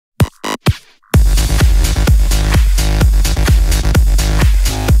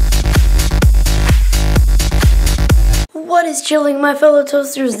guys, chilling my fellow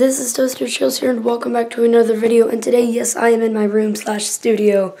toasters. This is Toaster Chills here, and welcome back to another video. And today, yes, I am in my room /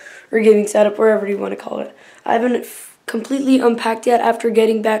 studio or gaming setup, wherever you want to call it. I haven't completely unpacked yet after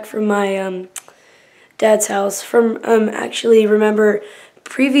getting back from my dad's house. Actually, remember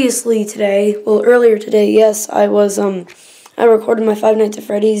previously today, well, earlier today, yes, I recorded my Five Nights at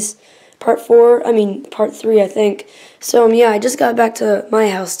Freddy's part 3, I think. So, yeah, I just got back to my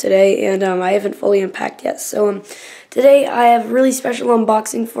house today, and I haven't fully unpacked yet. So, today I have a really special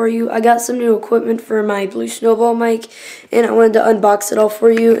unboxing for you. I got some new equipment for my Blue Snowball mic, and I wanted to unbox it all for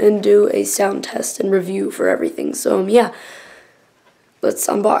you and do a sound test and review for everything. So, yeah, let's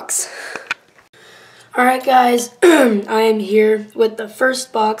unbox. Alright, guys, I am here with the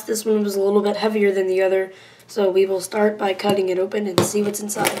first box. This one was a little bit heavier than the other, so we will start by cutting it open and see what's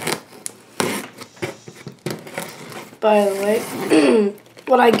inside. By the way,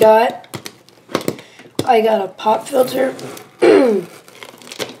 what I got a pop filter.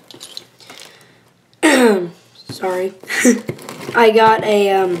 Sorry. I got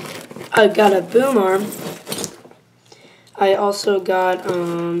a boom arm. I also got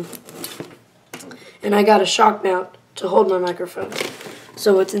and I got a shock mount to hold my microphone.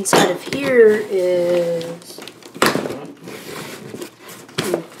 So what's inside of here is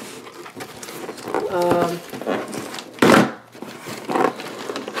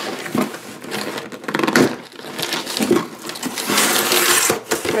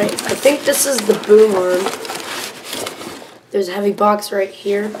right, I think this is the boom arm. There's a heavy box right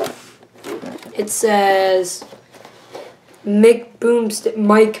here. It says mic boom stand.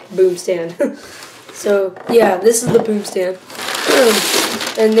 So yeah, this is the boom stand.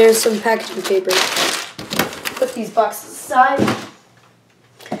 And there's some packaging paper. Put these boxes aside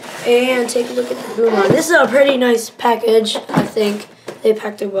and take a look at the boom arm. This is a pretty nice package, I think. They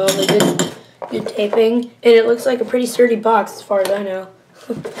packed it well. They did good taping, and it looks like a pretty sturdy box as far as I know.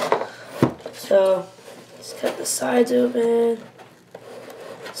 So, let's cut the sides open.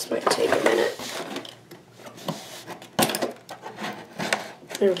 This might take a minute.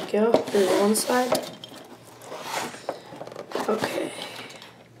 There we go. There's one side. Okay.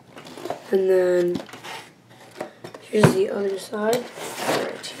 And then, here's the other side.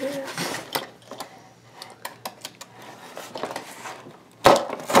 Right here.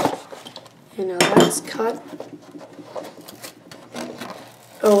 And now that's cut.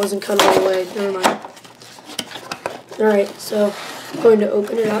 Oh, it wasn't cut all the way. Never mind. Alright, so I'm going to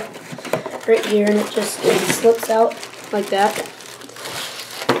open it up right here, and it slips out like that.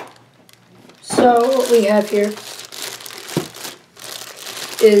 So what we have here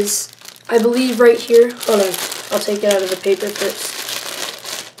is, I believe right here, hold on, I'll take it out of the paper first.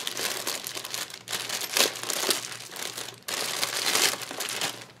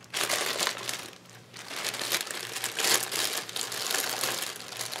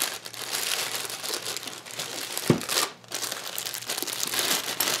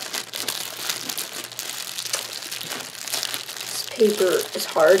 Paper is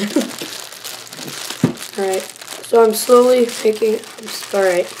hard. Alright, so I'm slowly making,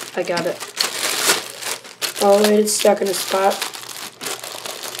 alright, I got it. All the way it's stuck in a spot.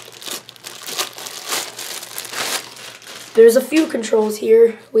 There's a few controls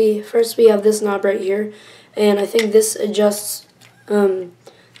here. First we have this knob right here, and I think this adjusts,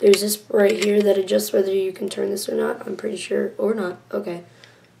 there's this right here that adjusts whether you can turn this or not, I'm pretty sure, or not, okay.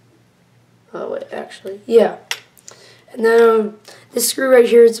 Oh wait, actually, yeah. And then this screw right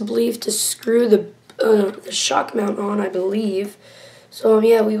here is believed to screw the shock mount on, I believe. So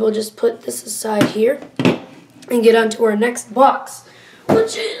yeah, we will just put this aside here and get onto our next box,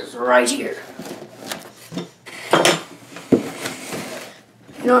 which is right here.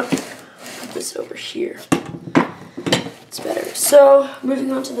 You know what? Put this over here. It's better. So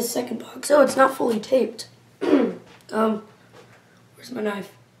moving on to the second box. Oh, it's not fully taped. Where's my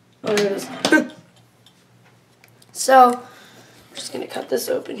knife? Oh, there it is. So, I'm just going to cut this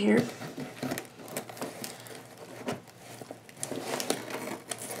open here.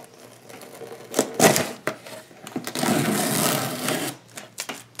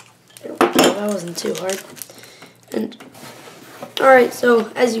 There we go, that wasn't too hard. And, alright, so,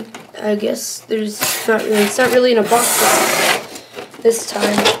 I guess it's not really in a box this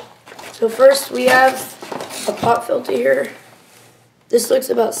time. So first we have a pop filter here. This looks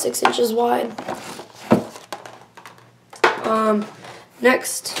about 6 inches wide.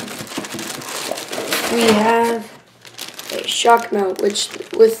 Next, we have a shock mount, which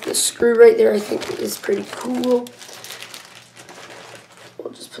with the screw right there, I think is pretty cool.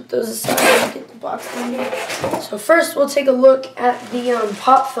 We'll just put those aside and get the box down here. So first, we'll take a look at the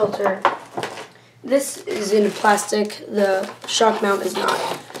pop filter. this is in plastic. The shock mount is not.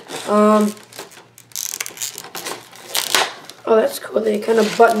 Oh, that's cool. They kind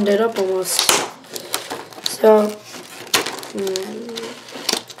of buttoned it up almost. So,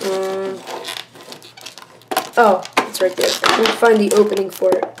 oh, it's right there. You can find the opening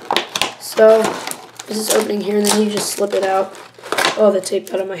for it. So, there's this opening here, and then you just slip it out. Oh, the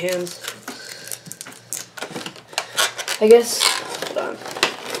tape got on my hands. I guess, hold on.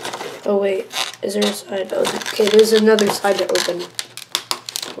 Oh, wait. Is there a side? Oh, okay, there's another side to open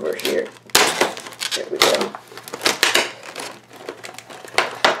over here. There we go.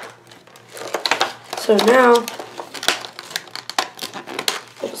 So now,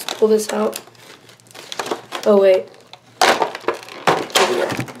 I'll just pull this out. Oh, wait. Here we go.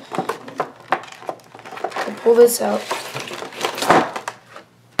 I'll pull this out.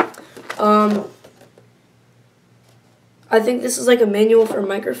 I think this is like a manual for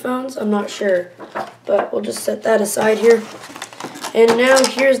microphones. I'm not sure, but we'll just set that aside here. And now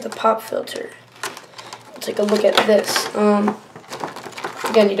here's the pop filter. We'll take a look at this.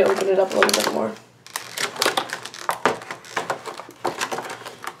 Again, you need to open it up a little bit more.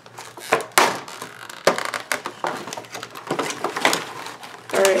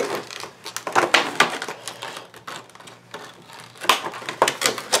 All right.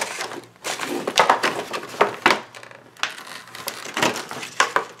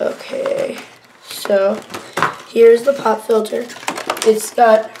 Okay, so here's the pop filter. It's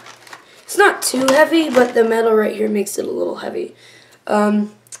not too heavy, but the metal right here makes it a little heavy. I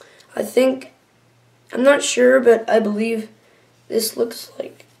think, I'm not sure, but I believe this looks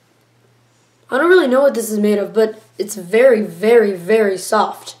like, I don't really know what this is made of, but it's very, very, very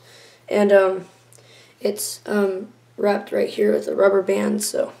soft. And it's wrapped right here with a rubber band,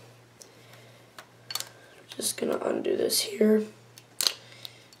 so just gonna undo this here.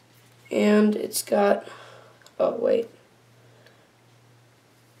 And it's got, oh wait,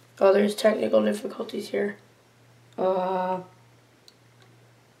 oh there's technical difficulties here. Oh,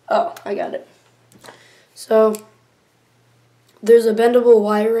 I got it. So there's a bendable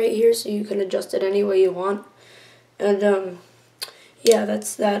wire right here, so you can adjust it any way you want. And yeah,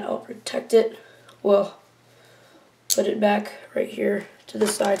 that's that. I'll protect it. Well, put it back right here to the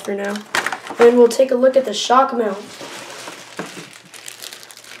side for now. And we'll take a look at the shock mount.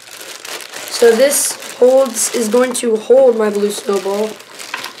 So this is going to hold my blue snowball.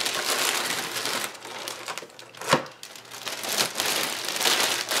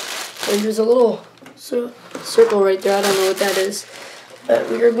 And there's a little circle right there. I don't know what that is, but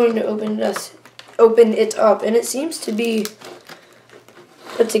we are going to open it up, and it seems to be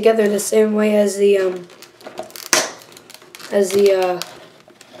put together the same way as the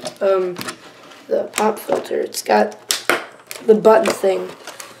pop filter. It's got the button thing.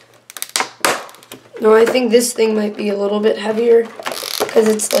 No, I think this thing might be a little bit heavier because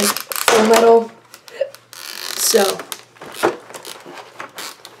it's like full metal. So,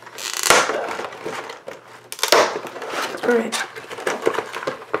 alright.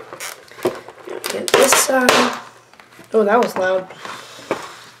 Get this side. Oh, that was loud.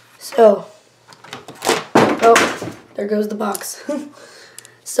 So, oh, there goes the box.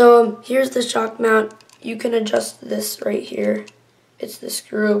 So, here's the shock mount. You can adjust this right here. It's the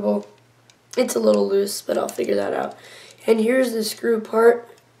screwable. It's a little loose, but I'll figure that out. And here's the screw part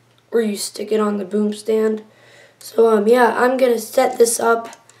where you stick it on the boom stand. So, yeah, I'm going to set this up,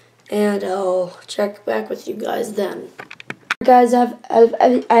 and I'll check back with you guys then. Guys,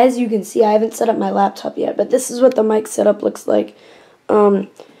 as you can see, I haven't set up my laptop yet, but this is what the mic setup looks like.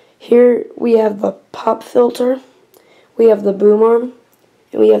 Here we have the pop filter, we have the boom arm,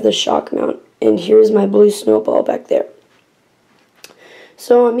 and we have the shock mount. And here's my blue snowball back there.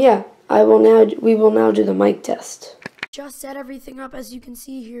 So, yeah. We will now do the mic test. Just set everything up, as you can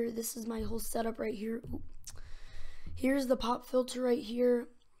see here. This is my whole setup right here. Here's the pop filter right here.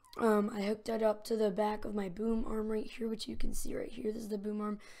 I hooked that up to the back of my boom arm right here, which you can see right here. This is the boom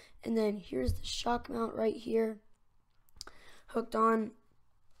arm. And then here's the shock mount right here. Hooked on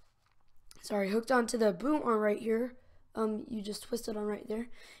to the boom arm right here. You just twist it on right there.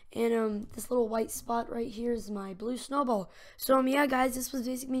 And this little white spot right here is my blue snowball. So yeah, guys, this was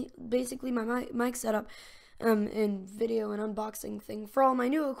basically my mic setup and video and unboxing thing for all my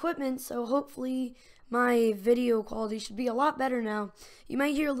new equipment. So hopefully my video quality should be a lot better now. You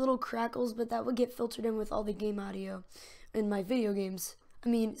might hear little crackles, but that would get filtered in with all the game audio in my video games. I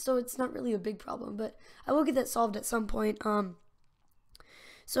mean, so it's not really a big problem, but I will get that solved at some point.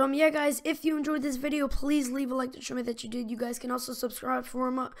 So yeah, guys, if you enjoyed this video, please leave a like to show me that you did. You guys can also subscribe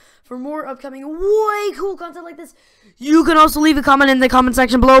for more upcoming way cool content like this. You can also leave a comment in the comment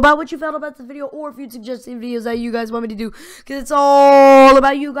section below about what you felt about the video, or if you'd suggest any videos that you guys want me to do, because it's all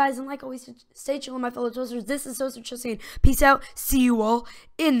about you guys. And like always, stay chill, my fellow toasters. This is Toaster Chill saying peace out. See you all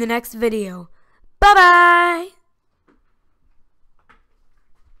in the next video. Bye bye.